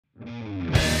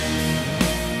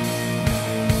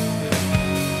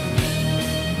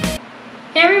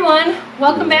Hey everyone,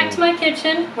 welcome back to my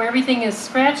kitchen where everything is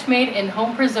scratch made and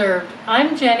home preserved.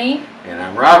 I'm Jenny. And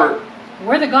I'm Robert.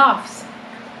 We're the Goughs.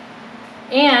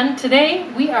 And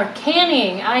today we are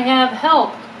canning. I have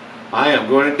help. I am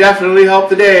going to definitely help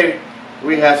today.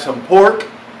 We have some pork.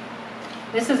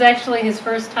 This is actually his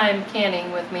first time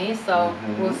canning with me, so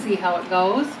we'll see how it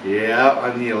goes. Yeah,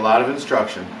 I need a lot of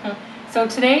instruction. So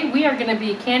today we are going to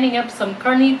be canning up some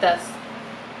carnitas.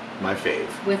 My fave.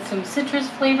 With some citrus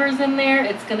flavors in there.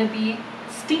 It's going to be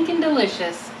stinking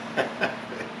delicious.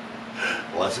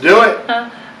 Let's do it.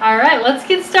 Alright, let's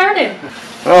get started.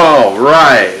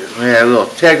 Alright, we had a little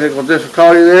technical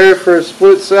difficulty there for a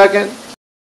split second.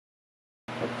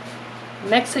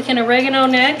 Mexican oregano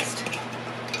next.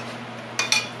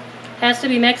 Has to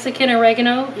be Mexican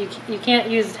oregano. You can't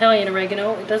use Italian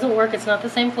oregano. It doesn't work. It's not the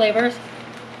same flavors.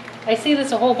 I see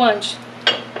this a whole bunch.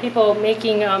 People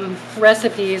making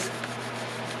recipes,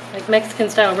 like Mexican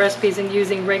style recipes, and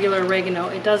using regular oregano.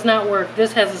 It does not work.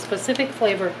 This has a specific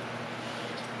flavor.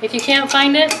 If you can't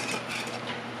find it,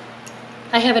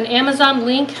 I have an Amazon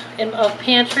link of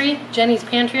pantry, Jenny's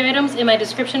pantry items, in my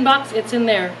description box. It's in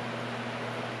there.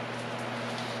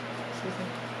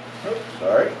 Oops,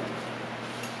 sorry.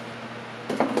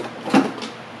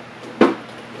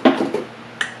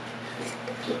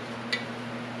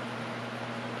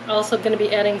 Also going to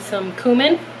be adding some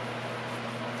cumin.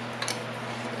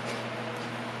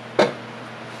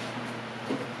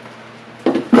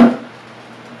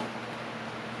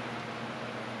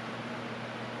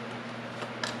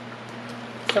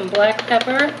 Some black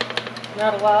pepper,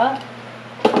 not a lot.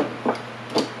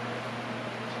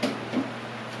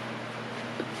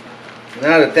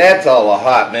 Now that that's all a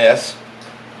hot mess.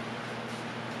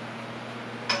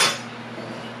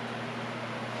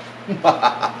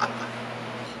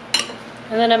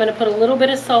 And then I'm going to put a little bit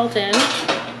of salt in.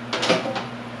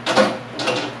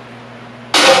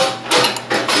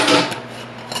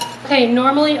 Okay,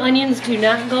 normally onions do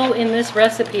not go in this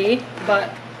recipe, but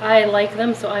I like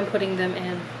them, so I'm putting them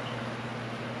in.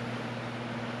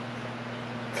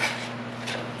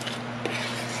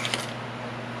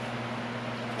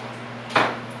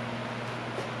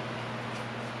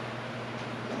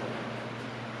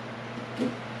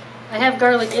 I have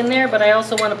garlic in there, but I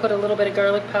also want to put a little bit of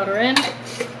garlic powder in.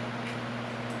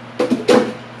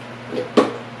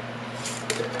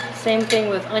 Same thing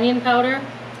with onion powder.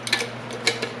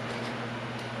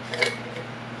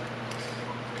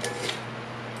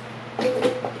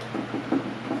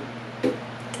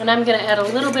 And I'm going to add a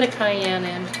little bit of cayenne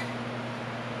in.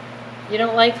 You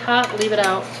don't like hot, leave it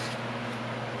out.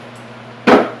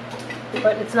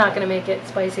 But it's not going to make it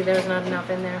spicy. There's not enough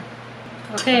in there.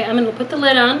 Okay, I'm going to put the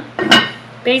lid on.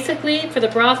 Basically, for the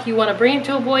broth, you want to bring it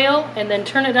to a boil and then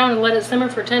turn it down and let it simmer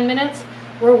for 10 minutes.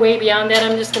 We're way beyond that.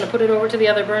 I'm just going to put it over to the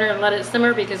other burner and let it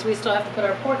simmer because we still have to put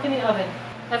our pork in the oven.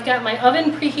 I've got my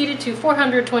oven preheated to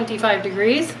 425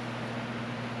 degrees.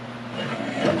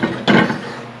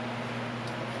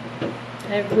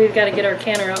 And we've got to get our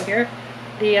canner out here.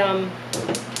 The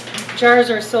jars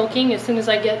are soaking. As soon as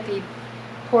I get the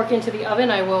pork into the oven,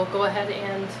 I will go ahead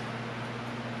and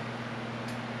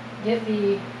get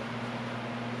the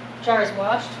jars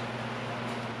washed.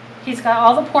 He's got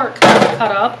all the pork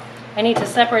cut up. I need to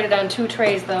separate it on 2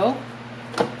 trays though,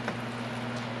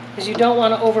 because you don't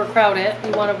want to overcrowd it.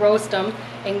 You want to roast them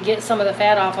and get some of the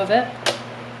fat off of it.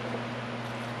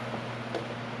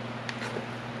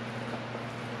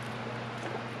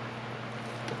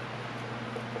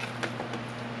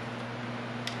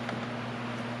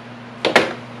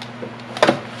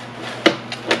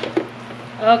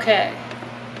 Okay.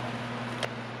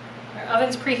 Our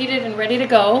oven's preheated and ready to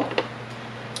go.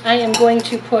 I am going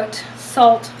to put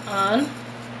salt on.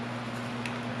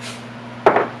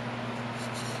 A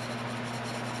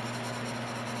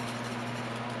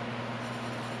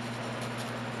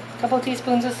couple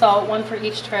teaspoons of salt, 1 for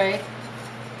each tray.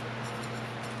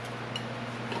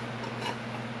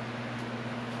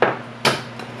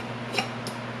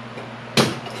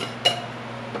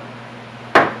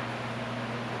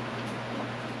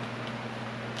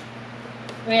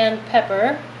 And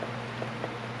pepper.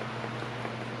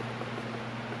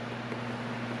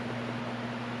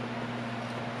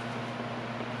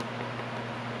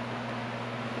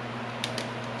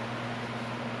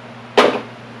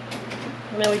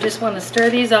 And then we just want to stir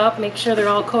these up, make sure they're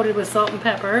all coated with salt and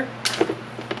pepper.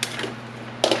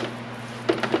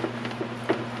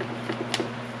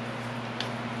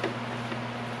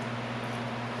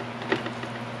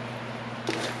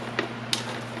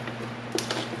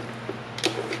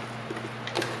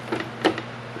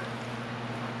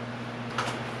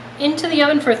 into the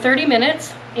oven for 30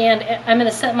 minutes, and I'm going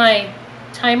to set my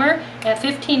timer. At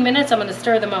 15 minutes, I'm going to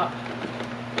stir them up.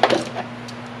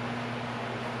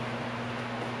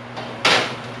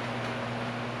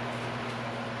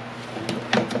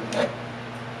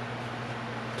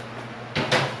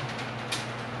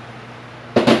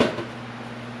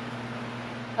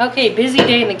 Okay, busy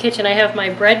day in the kitchen. I have my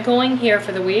bread going here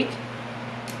for the week.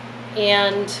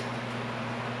 And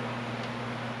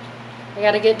I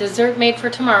got to get dessert made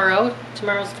for tomorrow.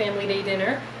 Tomorrow's family day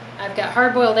dinner. I've got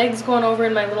hard-boiled eggs going over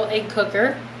in my little egg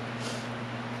cooker.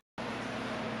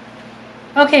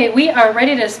 Okay, we are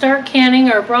ready to start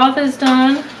canning. Our broth is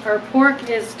done. Our pork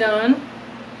is done.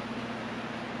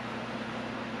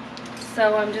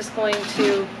 So I'm just going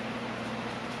to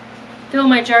fill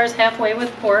my jars halfway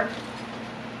with pork.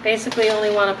 Basically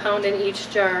only want a pound in each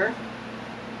jar.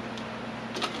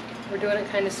 We're doing it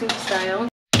kind of soup style.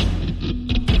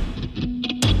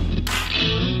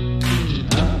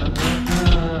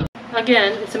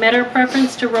 Again, it's a matter of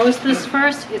preference to roast this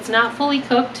first. It's not fully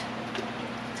cooked.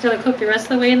 It's going to cook the rest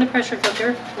of the way in the pressure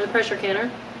cooker, or the pressure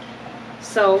canner.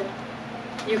 So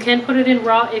you can put it in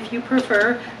raw if you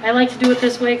prefer. I like to do it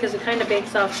this way because it kind of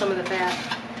bakes off some of the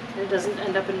fat and it doesn't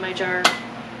end up in my jar.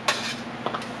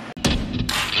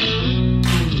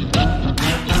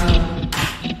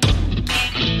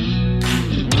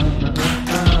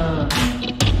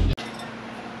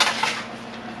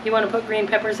 You want to put green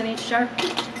peppers in each jar?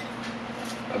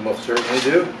 I most certainly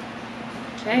do.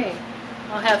 Okay.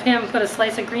 I'll have him put a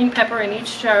slice of green pepper in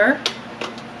each jar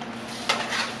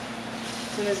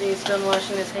as soon as he's done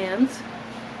washing his hands.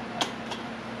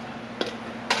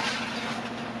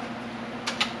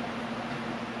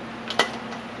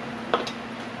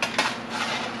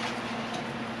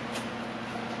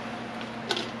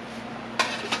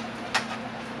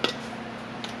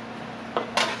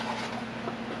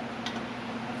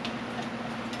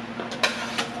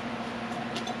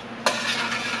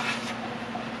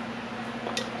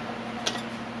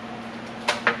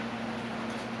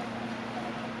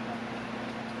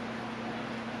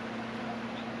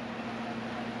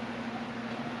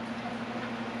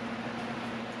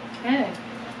 Okay,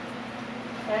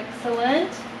 excellent.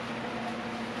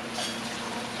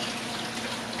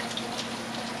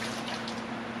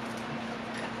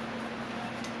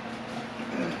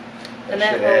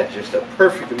 That should add just a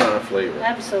perfect amount of flavor.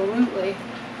 Absolutely.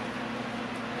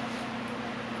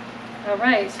 All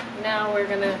right, now we're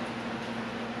gonna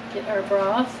get our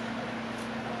broth.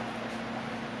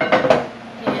 And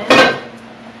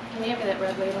can you give me that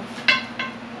red ladle?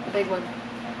 The big one.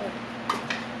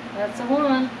 That's the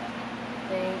one.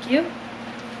 Thank you.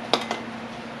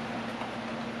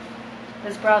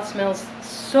 This broth smells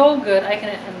so good. I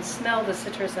can smell the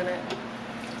citrus in it.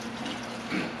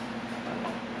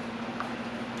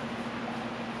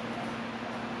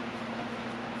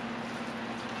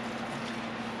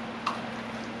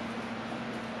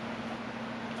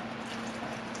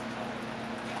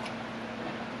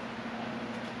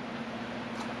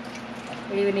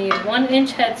 We need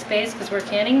 1-inch headspace because we're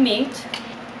canning meat.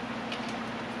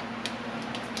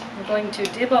 I'm going to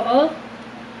debubble.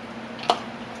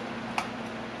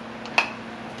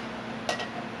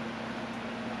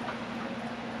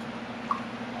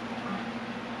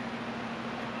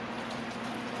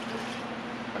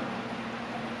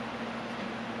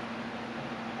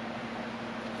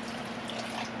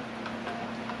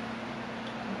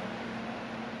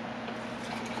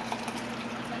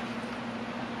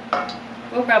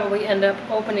 We'll probably end up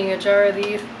opening a jar of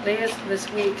these this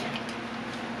week.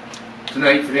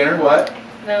 Tonight for dinner, what?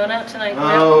 No, not tonight.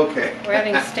 Oh, okay. We're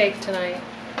having steak tonight.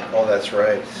 Oh, that's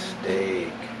right.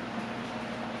 Steak.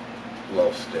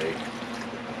 Love steak.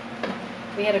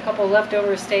 We had a couple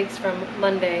leftover steaks from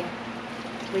Monday.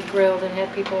 We grilled and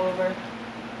had people over.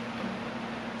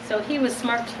 So he was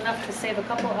smart enough to save a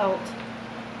couple out.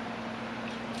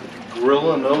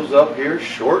 Grilling those up here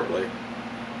shortly.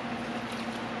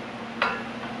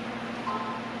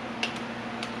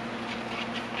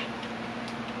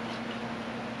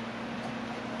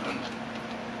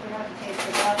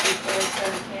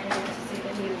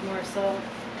 Salt.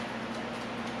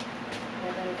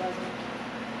 Yeah, then it doesn't.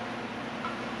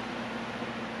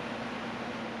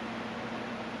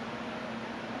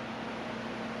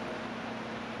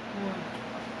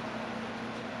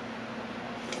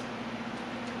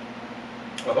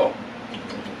 Oh.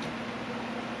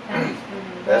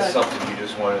 That's something you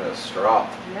just want in a straw.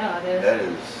 Yeah, it is. That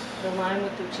is. The lime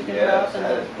with the chicken Yes, broth and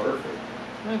that is perfect.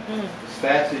 Mm-hmm. As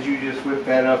fast as you just whip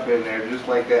that up in there, just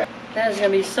like that. That is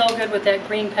going to be so good with that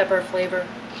green pepper flavor.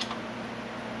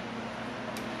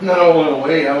 No, I don't want to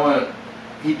wait. I want to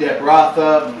heat that broth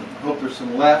up and hope there's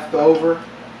some left over.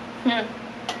 Yeah,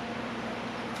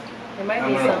 There might I'm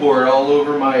be going to some. pour it all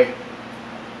over my...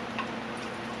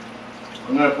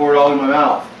 I'm going to pour it all in my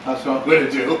mouth. That's what I'm going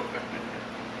to do.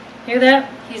 Hear that?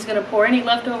 He's going to pour any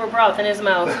leftover broth in his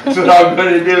mouth. That's what I'm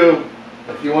going to do.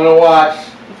 If you want to watch,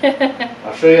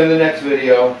 I'll show you in the next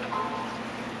video.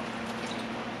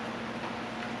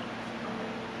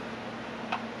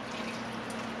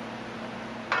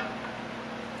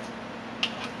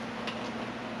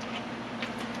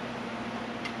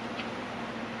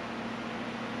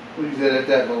 Please edit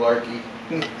that malarkey.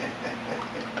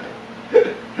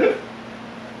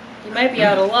 You might be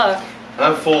out of luck.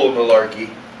 I'm full of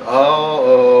malarkey.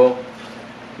 Oh,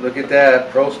 look at that.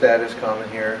 Pro status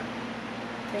comment here.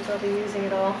 I think I'll be using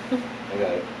it all. I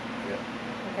got it. Yeah.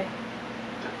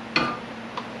 Okay.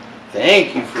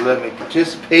 Thank you for letting me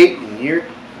participate in your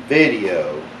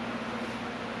video.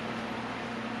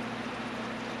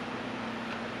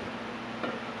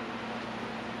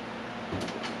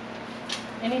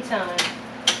 Anytime.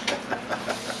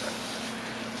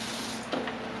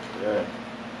 Good.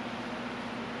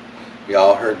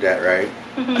 Y'all heard that, right?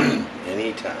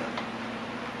 Anytime.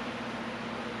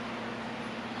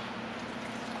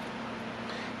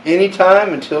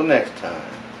 Anytime until next time.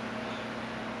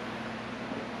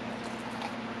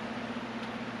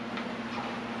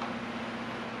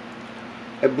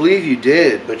 I believe you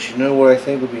did, but you know what I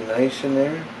think would be nice in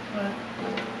there? What?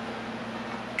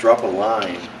 Drop a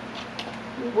line.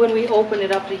 When we open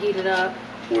it up to heat it up.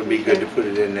 Wouldn't be good to put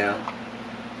it in now.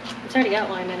 It's already got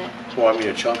lime in it. Well, I mean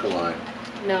a chunk of lime.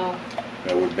 No,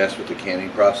 That would mess with the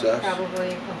canning process. probably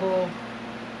a whole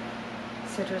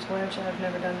citrus wedge. I've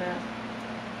never done that.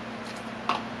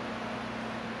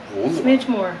 Ooh. Smidge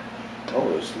more.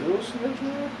 Oh, it's a little smidge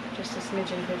more? Just a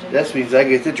smidgen pigeon. That means I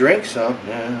get to drink some.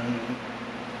 Yeah.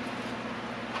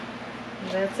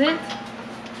 That's it.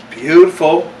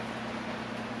 Beautiful.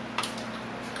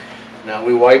 Now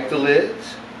we wipe the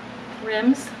lids.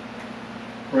 Rims.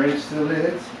 Rinse the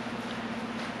lids.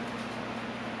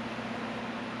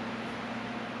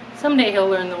 Someday he'll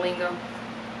learn the lingo.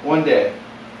 One day.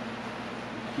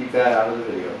 Keep that out of the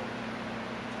video.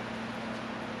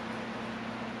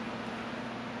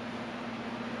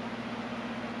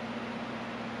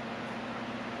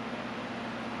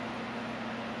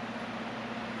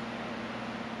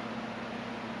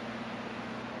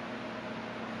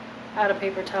 Out of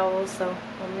paper towels, so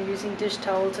I'm using dish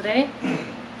towel today.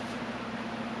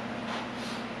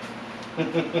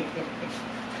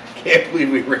 Can't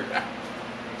believe we ran out.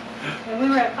 When we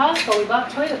were at Costco, we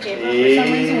bought toilet paper. For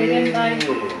some reason, we didn't buy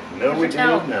No, we paper did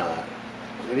towel. not.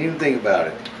 Didn't even think about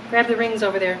it. Grab the rings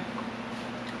over there.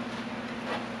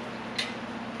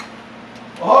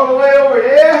 All the way over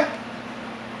there?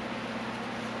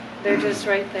 They're just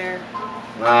right there.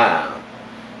 Wow.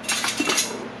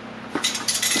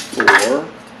 4,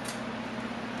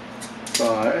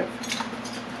 5,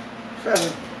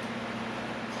 7.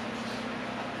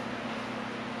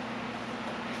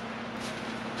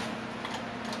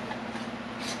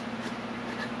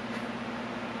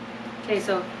 Okay,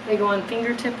 so they go on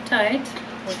fingertip tight,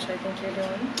 which I think you're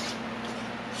doing.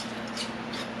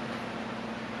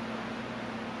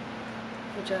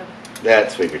 Good job.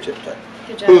 That's fingertip tight.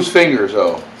 Good job. Whose fingers,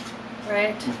 though?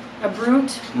 Right? A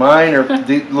brute. Mine or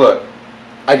look?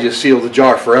 I just sealed the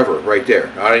jar forever, right there.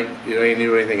 You don't even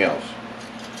do anything else.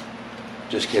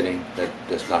 Just kidding.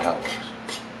 That's not how it works.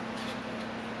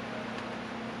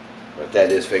 But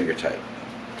that is finger tight.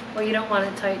 Well, you don't want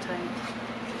it tight.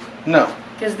 No.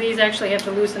 Because these actually have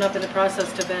to loosen up in the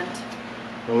process to vent.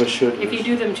 Well, it should. If you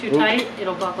do them too Oop. tight,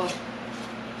 it'll buckle.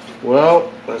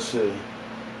 Well, let's see.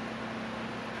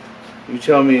 You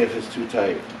tell me if it's too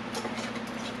tight.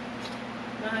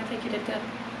 No, I think you did good.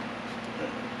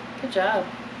 Good job.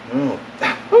 Oh.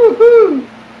 Woohoo!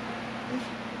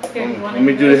 Here, you want Let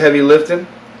me do the heavy lifting.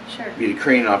 Sure. Be the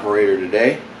crane operator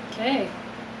today. Okay.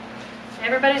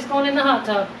 Everybody's going in the hot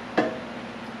tub.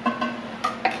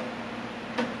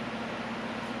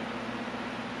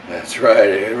 That's right,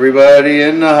 everybody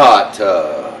in the hot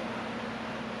tub.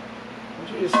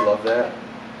 Don't you just love that?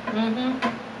 Mm-hmm.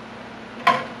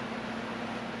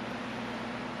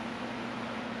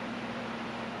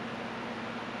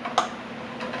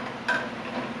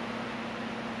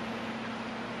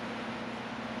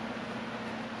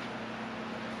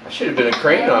 I should have been a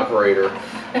crane operator.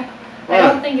 I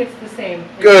don't think it's the same.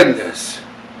 Goodness.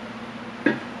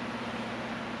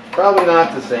 Probably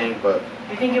not the same, but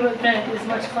You think it would be as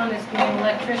much fun as being an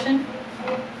electrician?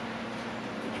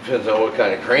 depends on what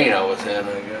kind of crane I was in,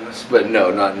 I guess. But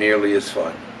no, not nearly as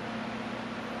fun.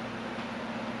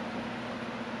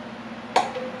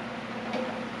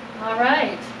 All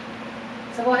right.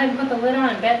 So go ahead and put the lid on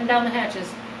and batten down the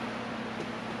hatches.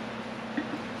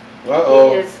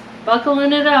 Uh-oh. He is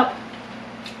buckling it up.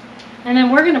 And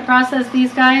then we're going to process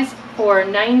these guys for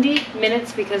 90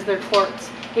 minutes because they're quarts.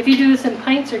 If you do this in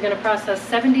pints, you're going to process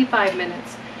 75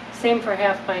 minutes. Same for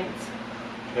half pints.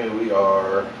 Okay, we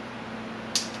are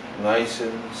nice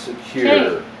and secure.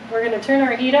 Okay, we're going to turn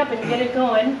our heat up and get it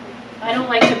going. I don't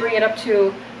like to bring it up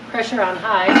to pressure on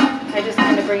high. I just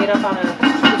kind of bring it up on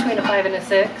between a 5 and a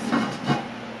 6.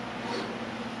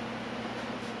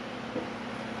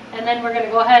 And then we're going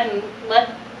to go ahead and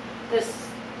let this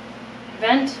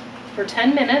vent for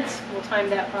 10 minutes. We'll time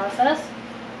that process.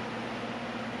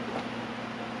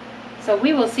 So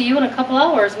we will see you in a couple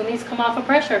hours when these come off of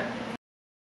pressure.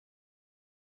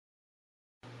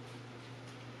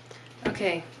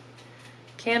 Okay,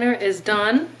 canner is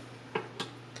done.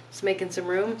 Just making some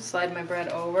room, slide my bread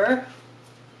over.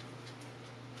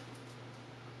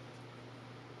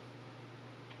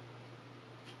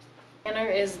 Canner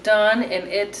is done and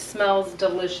it smells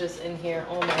delicious in here.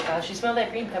 Oh my gosh, you smell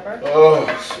that green pepper? Oh,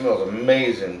 it smells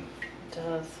amazing. It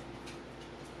does.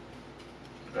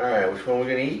 Alright, which one are we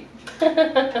going to eat?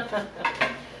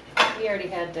 We already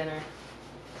had dinner.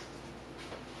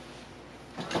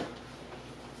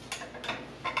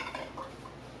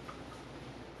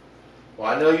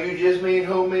 Well, I know you just made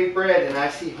homemade bread and I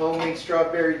see homemade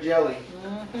strawberry jelly.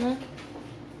 Mm-hmm. You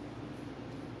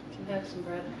can have some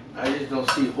bread. I just don't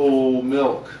see whole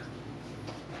milk.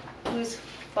 Whose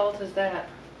fault is that?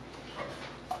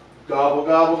 Gobble,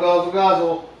 gobble, gobble,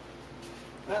 gobble.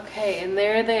 Okay, and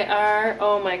there they are.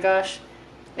 Oh my gosh.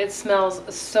 It smells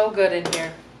so good in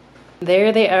here.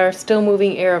 There they are, still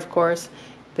moving air, of course.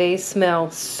 They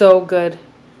smell so good.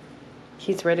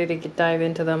 He's ready to dive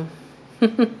into them.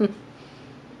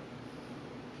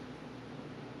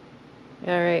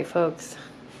 All right, folks.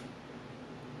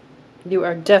 You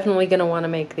are definitely going to want to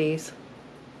make these.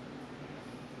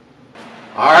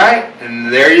 All right,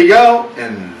 and there you go.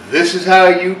 And this is how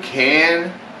you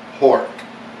can pork.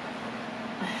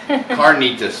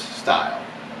 Carnitas style.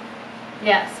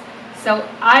 Yes. So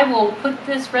I will put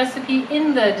this recipe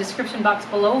in the description box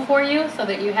below for you so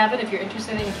that you have it if you're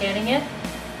interested in canning it.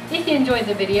 If you enjoyed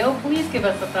the video, please give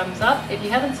us a thumbs up. If you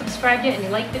haven't subscribed yet and you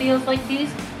like videos like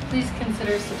these, please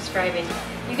consider subscribing.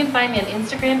 You can find me on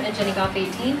Instagram at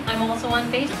jenijgough18. I'm also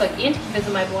on Facebook, and you can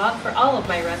visit my blog for all of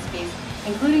my recipes,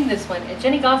 including this one at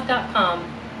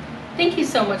jenijgough.com. Thank you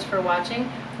so much for watching.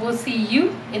 We'll see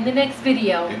you in the next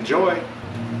video. Enjoy.